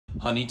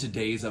Honey,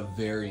 today's a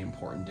very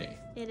important day.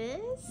 It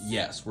is?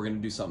 Yes, we're gonna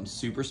do something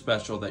super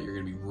special that you're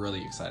gonna be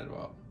really excited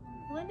about.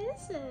 What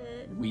is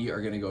it? We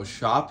are gonna go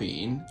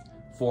shopping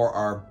for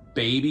our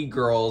baby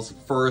girl's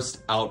first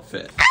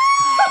outfit.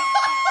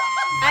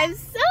 I'm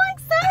so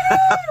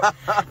excited!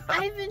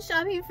 I've been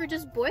shopping for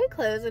just boy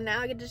clothes and now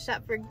I get to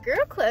shop for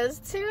girl clothes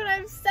too and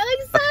I'm so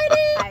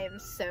excited! I am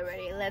so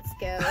ready, let's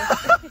go.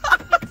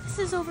 This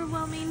is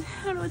overwhelming.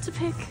 I don't know what to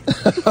pick.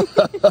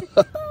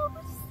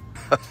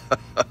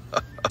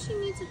 She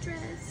needs a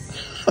dress.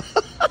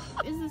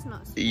 Is this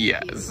not super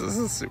Yes, cute? this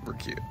is super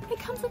cute. It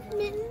comes with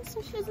mittens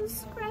so she doesn't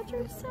scratch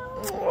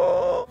herself.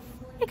 Oh.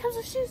 It comes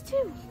with shoes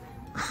too.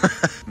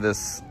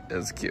 This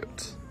is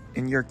cute.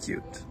 And you're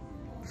cute.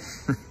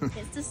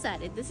 It's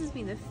decided. This has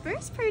been the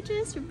first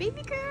purchase for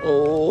baby girl.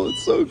 Oh,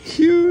 it's so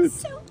cute.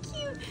 So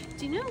cute.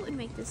 Do you know what would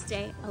make this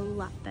day a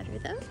lot better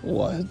though?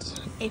 What?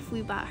 If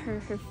we bought her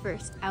her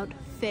first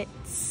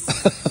outfits.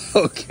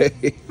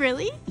 Okay.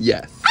 Really?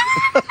 Yes.